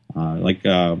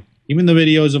 Even the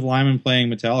videos of Lyman playing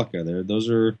Metallica, those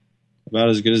are about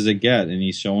as good as they get, and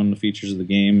he's showing the features of the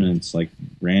game, and it's like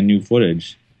brand new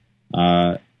footage.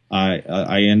 I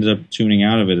ended up tuning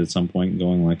out of it at some point and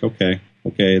going like, okay,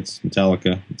 it's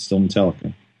Metallica, it's still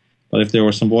Metallica. But if there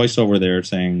was some voiceover there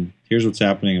saying, here's what's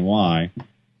happening and why,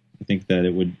 I think that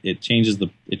it changes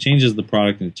the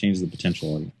product and it changes the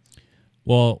potential audience.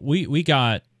 Well, we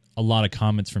got a lot of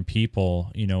comments from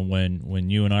people, when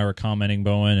you and I were commenting,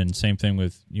 Bowen, and same thing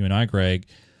with you and I, Greg,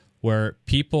 where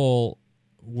people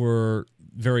were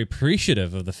very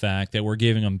appreciative of the fact that we're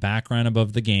giving them background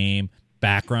above the game,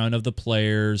 background of the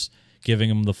players, giving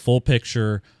them the full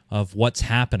picture of what's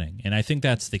happening. And I think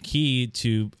that's the key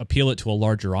to appeal it to a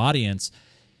larger audience.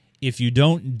 If you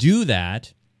don't do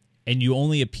that and you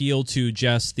only appeal to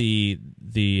just the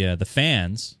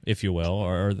fans, if you will,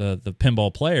 or the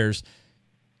pinball players,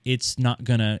 it's not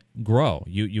going to grow.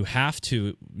 You have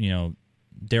to,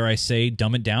 dare I say,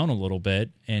 dumb it down a little bit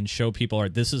and show people,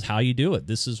 this is how you do it.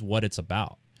 This is what it's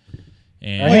about.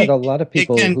 And I had a lot of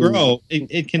people. It can grow.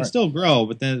 It can still grow,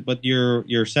 but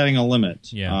you're setting a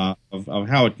limit of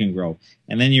how it can grow,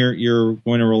 and then you're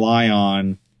going to rely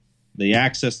on the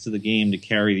access to the game to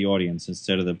carry the audience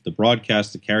instead of the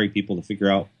broadcast to carry people to figure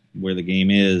out where the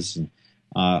game is.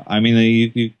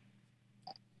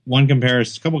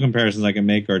 Couple comparisons I can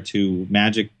make are to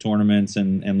Magic tournaments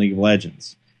and League of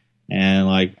Legends. And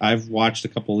like I've watched a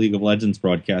couple League of Legends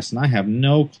broadcasts, and I have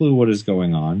no clue what is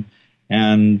going on.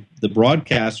 And the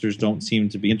broadcasters don't seem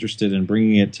to be interested in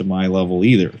bringing it to my level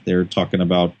either. They're talking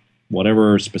about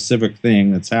whatever specific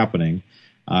thing that's happening,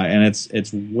 and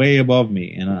it's way above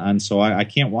me, and so I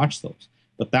can't watch those.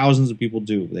 But thousands of people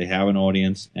do. They have an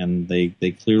audience, and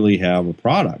they clearly have a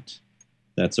product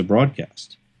that's a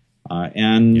broadcast.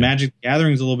 Magic the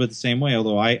Gathering is a little bit the same way,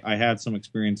 although I had some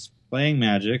experience playing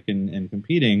Magic and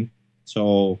competing,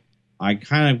 so I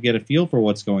kind of get a feel for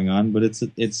what's going on. But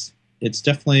it's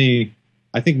definitely,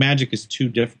 I think Magic is too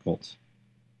difficult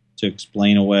to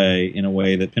explain away in a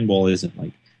way that pinball isn't.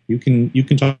 Like you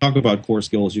can talk about core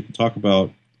skills, you can talk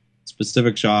about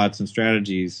specific shots and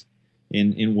strategies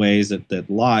in ways that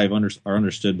live are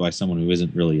understood by someone who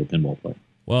isn't really a pinball player.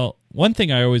 Well, one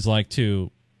thing I always like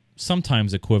to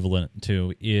sometimes equivalent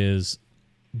to is,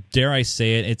 dare I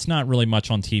say it, it's not really much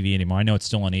on TV anymore. I know it's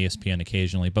still on ESPN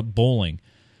occasionally, but bowling.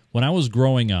 When I was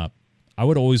growing up, I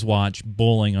would always watch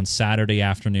bowling on Saturday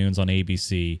afternoons on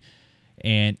ABC.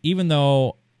 And even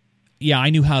though, I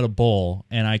knew how to bowl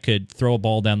and I could throw a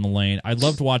ball down the lane, I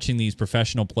loved watching these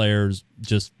professional players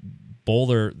just bowl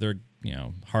their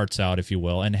hearts out, if you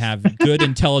will, and have good,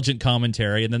 intelligent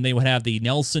commentary. And then they would have the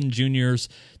Nelson Jr.'s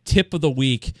tip of the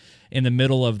week in the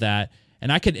middle of that.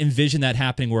 And I could envision that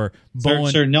happening where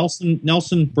Bowen... Sir Nelson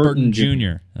Burton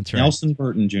Jr. That's right. Nelson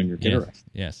Burton Jr. Get it right.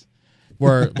 Yes.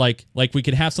 Where like we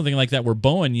could have something like that where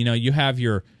Bowen, you have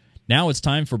now it's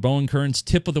time for Bowen Kerins'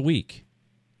 tip of the week.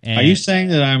 And are you saying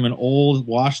that I'm an old,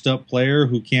 washed-up player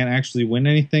who can't actually win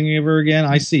anything ever again?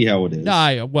 I see how it is.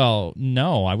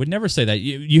 No, I would never say that.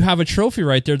 You have a trophy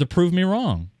right there to prove me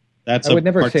wrong. That's I would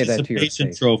never say a that to your participation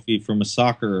face. trophy from a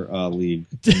soccer league.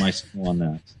 My school on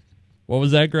that. What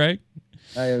was that, Greg?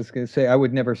 I was going to say I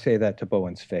would never say that to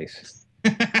Bowen's face.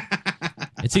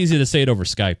 It's easy to say it over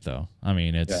Skype, though. I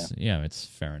mean, it's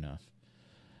fair enough.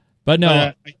 But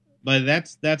no, but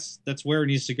that's where it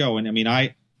needs to go. And I mean,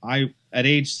 I at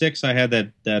age 6, I had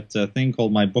that thing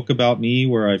called My Book About Me,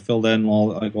 where I filled in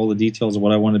all the details of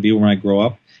what I want to be when I grow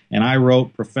up, and I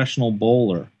wrote professional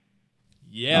bowler.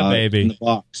 Yeah, baby. In the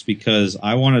box because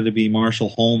I wanted to be Marshall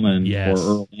Holman or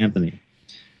Earl Anthony.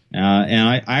 And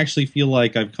I actually feel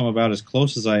like I've come about as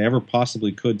close as I ever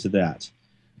possibly could to that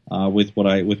with what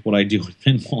I do with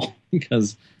pinball,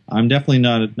 because I'm definitely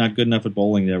not good enough at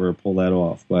bowling to ever pull that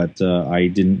off. But I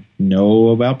didn't know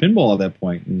about pinball at that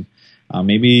point, and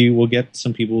maybe we'll get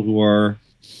some people who are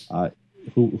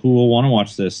who will want to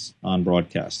watch this on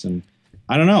broadcast. And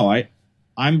I don't know,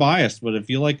 I'm biased, but I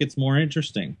feel like it's more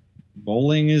interesting.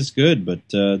 Bowling is good, but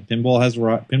pinball has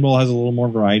a little more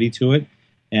variety to it.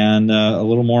 And a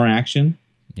little more action,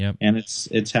 and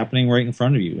it's happening right in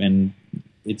front of you, and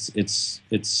it's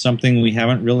something we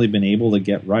haven't really been able to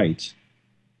get right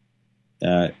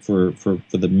for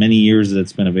the many years that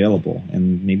it's been available,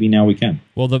 and maybe now we can.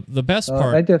 Well, the best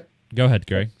part, Go ahead,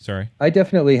 Greg. Sorry. I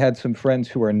definitely had some friends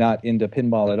who are not into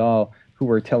pinball at all who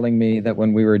were telling me that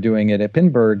when we were doing it at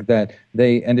Pinburg that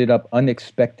they ended up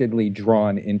unexpectedly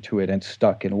drawn into it and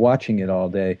stuck and watching it all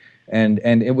day. And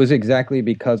it was exactly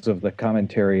because of the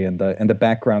commentary and the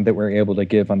background that we're able to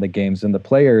give on the games and the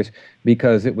players,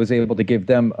 because it was able to give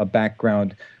them a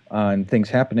background on things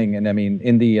happening. And I mean,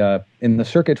 in the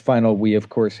circuit final, we of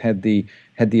course had the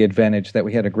advantage that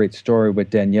we had a great story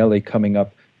with Daniele coming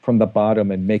up from the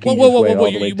bottom and making his way all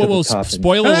the way to the top.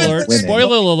 Spoiler alert!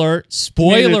 Spoiler alert!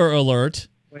 Spoiler alert!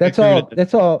 That's all.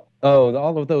 That's all. Oh,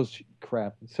 all of those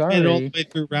crap. Sorry. Made it all the way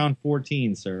through round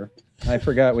 14, sir. I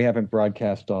forgot we haven't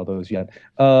broadcast all those yet.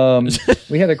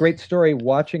 We had a great story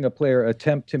watching a player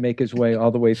attempt to make his way all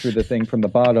the way through the thing from the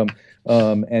bottom,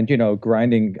 and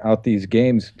grinding out these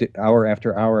games hour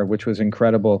after hour, which was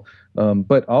incredible.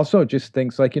 But also just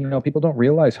things like people don't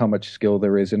realize how much skill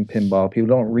there is in pinball. People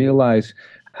don't realize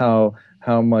how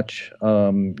much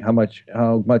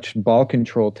ball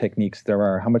control techniques there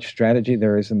are, how much strategy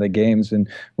there is in the games, and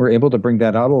we're able to bring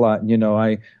that out a lot.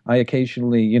 I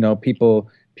occasionally,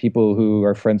 people who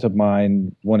are friends of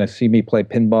mine want to see me play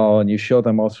pinball, and you show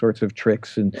them all sorts of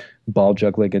tricks and ball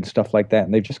juggling and stuff like that,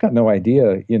 and they've just got no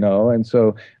idea, And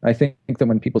so I think that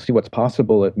when people see what's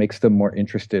possible, it makes them more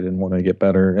interested and want to get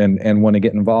better and want to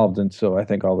get involved. And so I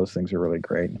think all those things are really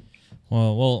great.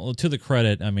 Well, to the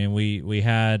credit, I mean, we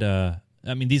had,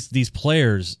 these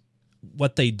players,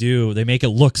 what they do, they make it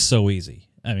look so easy.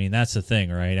 I mean, that's the thing,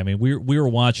 right? I mean, we were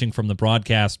watching from the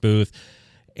broadcast booth,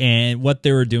 and what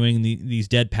they were doing, these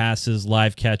dead passes,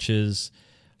 live catches.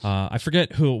 I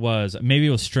forget who it was. Maybe it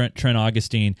was Trent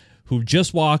Augustine, who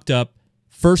just walked up.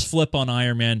 First flip on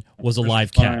Iron Man was a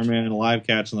live catch. Iron Man, a live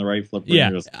catch on the right flip.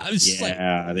 Yeah,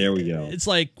 there we go. It's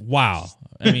like, wow.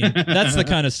 I mean, that's the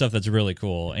kind of stuff that's really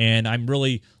cool. And I'm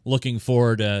really looking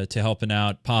forward to helping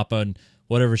out Papa in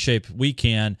whatever shape we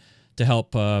can to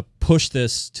help push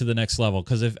this to the next level.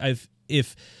 Because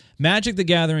if Magic the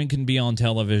Gathering can be on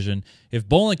television, if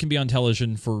bowling can be on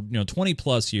television for 20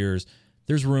 plus years,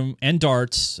 there's room, and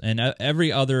darts and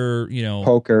every other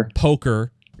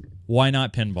poker. Why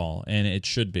not pinball? And it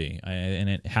should be, and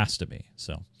it has to be.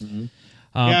 So,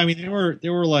 I mean, they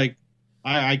were like,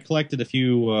 I collected a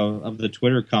few of the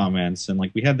Twitter comments, and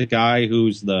like we had the guy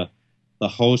who's the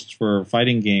host for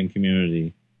Fighting Game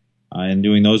Community, and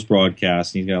doing those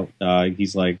broadcasts. And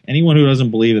he's like, anyone who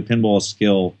doesn't believe that pinball is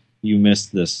skill, you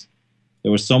missed this.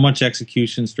 There was so much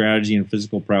execution, strategy, and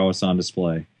physical prowess on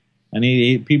display. And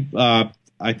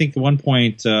I think at one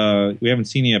point we haven't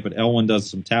seen it yet, but Elwin does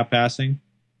some tap passing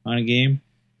on a game,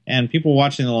 and people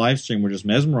watching the live stream were just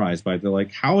mesmerized by it. They're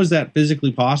like, how is that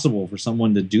physically possible for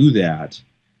someone to do that?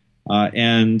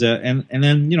 And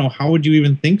then how would you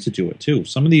even think to do it too?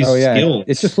 Some of these skills,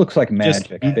 it just looks like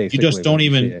magic. You just don't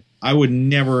even. I would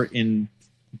never in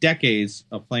decades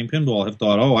of playing pinball have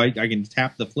thought, I can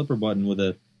tap the flipper button with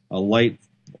a light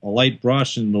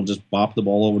brush and it'll just bop the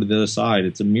ball over to the other side.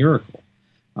 It's a miracle.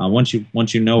 Once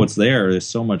you know it's there, there's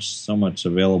so much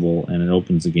available, and it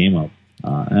opens the game up.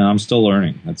 And I'm still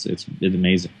learning. It's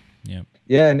amazing. Yeah.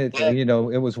 Yeah, and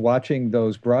it was watching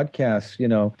those broadcasts,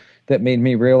 that made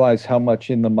me realize how much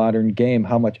in the modern game,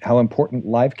 how important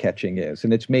live catching is,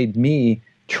 and it's made me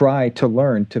try to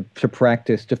learn to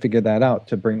practice to figure that out,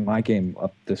 to bring my game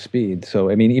up to speed. So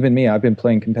I mean, even me, I've been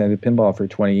playing competitive pinball for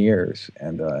 20 years,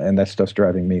 and that stuff's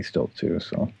driving me still too.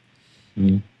 So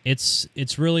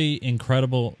it's really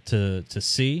incredible to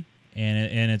see,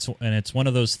 and it's one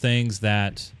of those things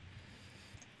that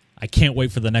I can't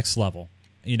wait for the next level.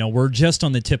 We're just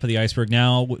on the tip of the iceberg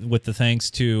now with the thanks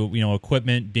to,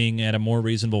 equipment being at a more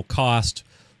reasonable cost,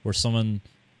 where someone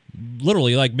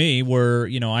literally like me, where,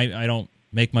 I don't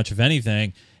make much of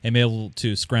anything, and be able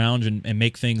to scrounge and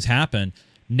make things happen.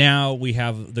 Now we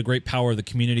have the great power of the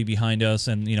community behind us,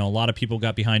 and, a lot of people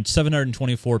got behind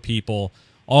 724 people.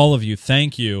 All of you,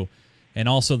 thank you. And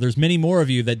also there's many more of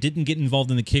you that didn't get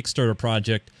involved in the Kickstarter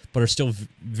project, but are still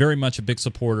very much a big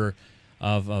supporter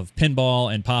of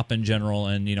pinball and pop in general.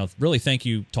 And, really thank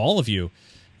you to all of you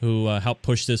who helped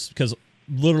push this, because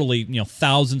literally,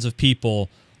 thousands of people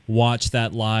watch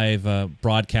that live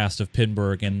broadcast of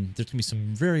Pinburg, and there's going to be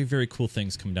some very, very cool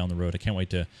things coming down the road. I can't wait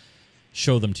to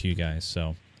show them to you guys.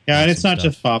 So yeah, and it's not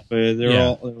just pop. There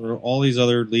are all these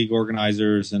other league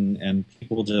organizers and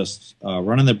people just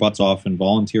running their butts off and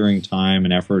volunteering time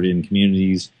and effort in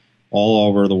communities all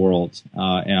over the world.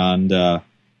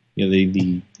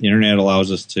 The internet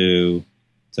allows us to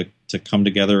come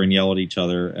together and yell at each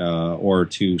other, or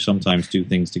to sometimes do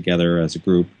things together as a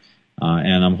group.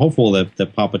 And I'm hopeful that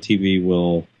Papa TV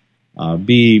will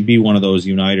be one of those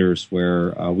uniters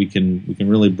where we can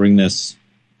really bring this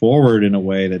forward in a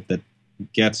way that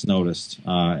gets noticed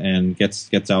and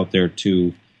gets out there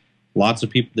to lots of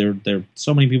people. There are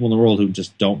so many people in the world who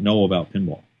just don't know about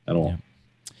pinball at all.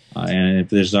 Yeah. And if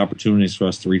there's opportunities for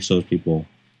us to reach those people,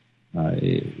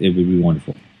 it would be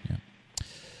wonderful. Yeah.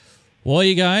 Well,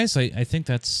 you guys, I think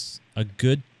that's a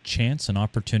good chance, an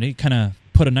opportunity, kind of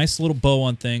put a nice little bow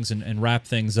on things and wrap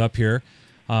things up here.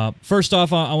 First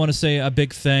off, I want to say a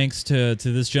big thanks to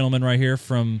this gentleman right here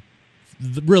from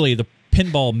really the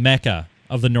pinball mecca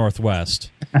of the Northwest,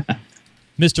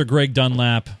 Mr. Greg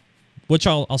Dunlap, which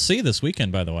I'll see this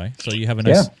weekend, by the way. So you have a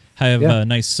nice a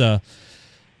nice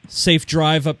safe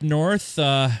drive up north.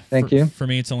 Thank you. For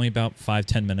me, it's only about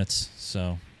 5-10 minutes.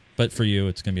 So, but for you,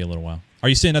 it's going to be a little while. Are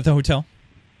you staying at the hotel?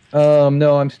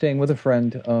 No, I'm staying with a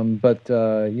friend. But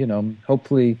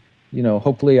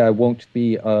hopefully I won't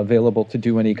be available to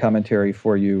do any commentary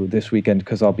for you this weekend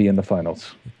because I'll be in the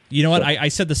finals. You know what? I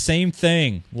said the same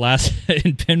thing last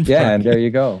in Pinball. Yeah, and there you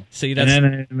go. See, that's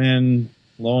and then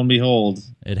lo and behold,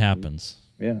 it happens.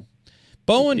 Yeah.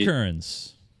 Bowen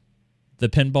Kerins, the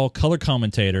pinball color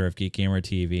commentator of Geek Gamer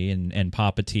TV and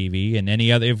Papa TV and any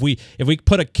other. If we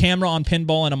put a camera on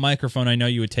pinball and a microphone, I know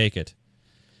you would take it.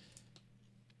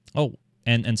 Oh,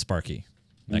 and Sparky,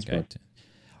 that guy.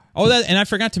 Oh, and I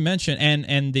forgot to mention,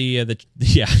 and the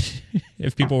yeah,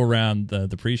 if people were around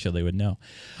the pre-show, they would know.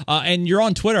 And you're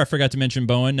on Twitter. I forgot to mention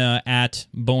Bowen at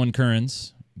Bowen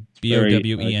Kerins,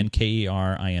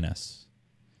 BOWENKERINS.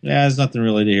 Yeah, there's nothing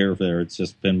really to hear there. It's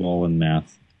just pinball and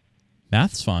math.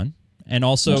 Math's fun. And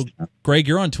also, Greg,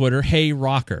 you're on Twitter. Hey,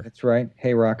 Rocker. That's right.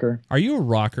 Hey, Rocker. Are you a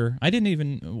rocker? I didn't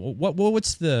even...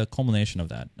 What's the culmination of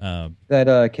that?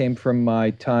 That came from my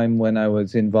time when I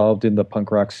was involved in the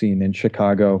punk rock scene in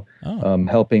Chicago,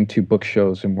 helping to book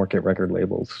shows and work at record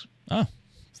labels. Oh,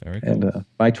 very cool. And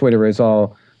my Twitter is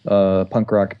all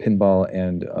punk rock, pinball,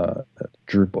 and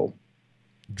Drupal.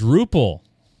 Drupal?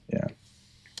 Yeah.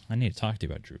 I need to talk to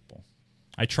you about Drupal.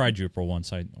 I tried Drupal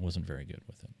once. I wasn't very good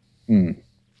with it. Mm.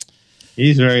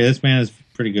 This man is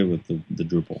pretty good with the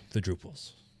Drupal. The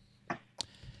Drupals.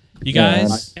 You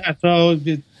guys? Yeah, so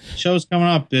the show's coming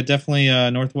up. Definitely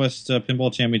Northwest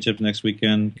Pinball Championship next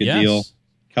weekend. Good deal.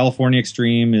 California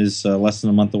Extreme is less than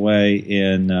a month away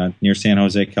in near San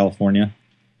Jose, California.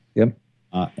 Yep.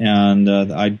 And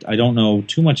I don't know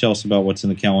too much else about what's in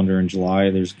the calendar in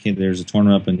July. There's a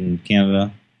tournament up in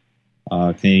Canada,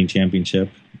 Canadian Championship.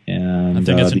 And I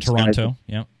think it's in Toronto.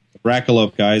 Yeah.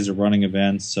 Brackalope guys are running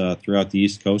events throughout the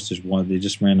East Coast. There's one. They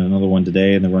just ran another one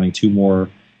today, and they're running two more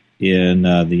in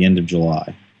the end of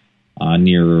July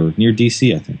near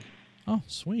DC, I think. Oh,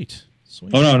 sweet.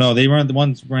 Oh no, they run the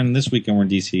ones running this weekend were in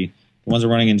DC. The ones that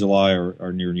are running in July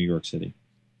are near New York City.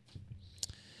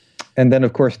 And then,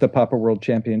 of course, the Papa World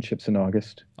Championships in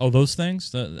August. Oh, those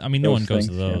things? No one goes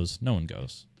to those. Yeah. No one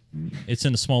goes. It's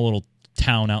in a small little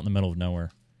town out in the middle of nowhere.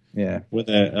 Yeah, with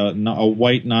a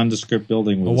white nondescript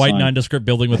building. With a white nondescript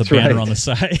building with a banner on the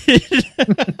side.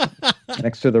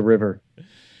 Next to the river.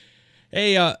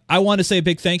 Hey, I want to say a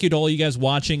big thank you to all you guys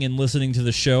watching and listening to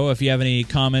the show. If you have any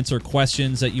comments or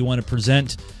questions that you want to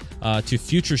present to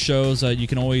future shows, you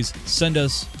can always send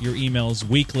us your emails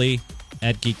weekly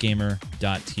at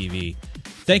geekgamer.tv.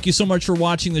 Thank you so much for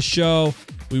watching the show.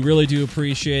 We really do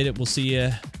appreciate it. We'll see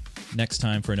you next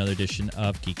time for another edition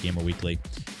of Geek Gamer Weekly.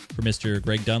 For Mr.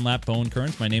 Greg Dunlap, Bowen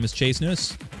Kerins, my name is Chase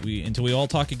Noose. Until we all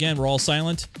talk again, we're all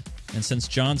silent. And since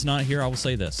John's not here, I will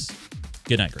say this.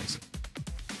 Good night, Gracie.